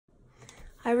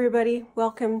Hi everybody,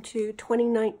 welcome to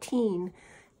 2019,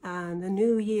 the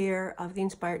new year of the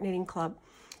Inspired Knitting Club.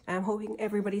 I'm hoping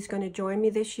everybody's going to join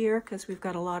me this year because we've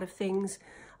got a lot of things,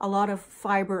 a lot of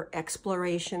fiber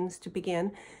explorations to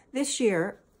begin. This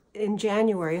year, in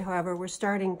January, however, we're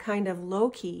starting kind of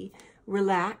low-key,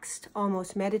 relaxed,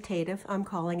 almost meditative. I'm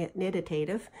calling it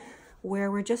knitative,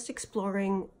 where we're just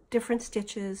exploring different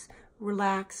stitches,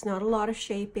 relaxed, not a lot of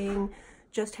shaping,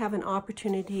 just have an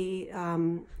opportunity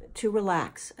to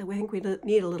relax. I think we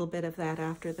need a little bit of that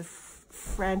after the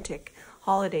frantic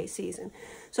holiday season.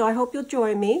 So I hope you'll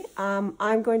join me.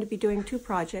 I'm going to be doing two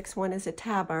projects. One is a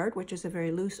tabard, which is a very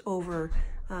loose over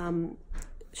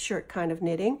shirt kind of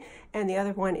knitting, and the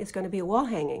other one is going to be a wall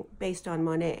hanging based on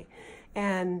Monet.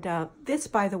 And this,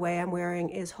 by the way, I'm wearing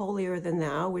is Holier Than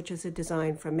Thou, which is a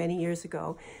design from many years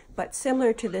ago. But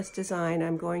similar to this design,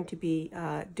 I'm going to be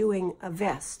doing a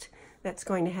vest that's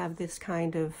going to have this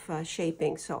kind of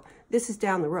shaping. So this is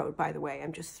down the road, by the way.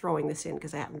 I'm just throwing this in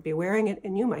because I happen to be wearing it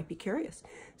and you might be curious.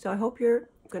 So I hope you're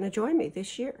going to join me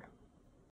this year.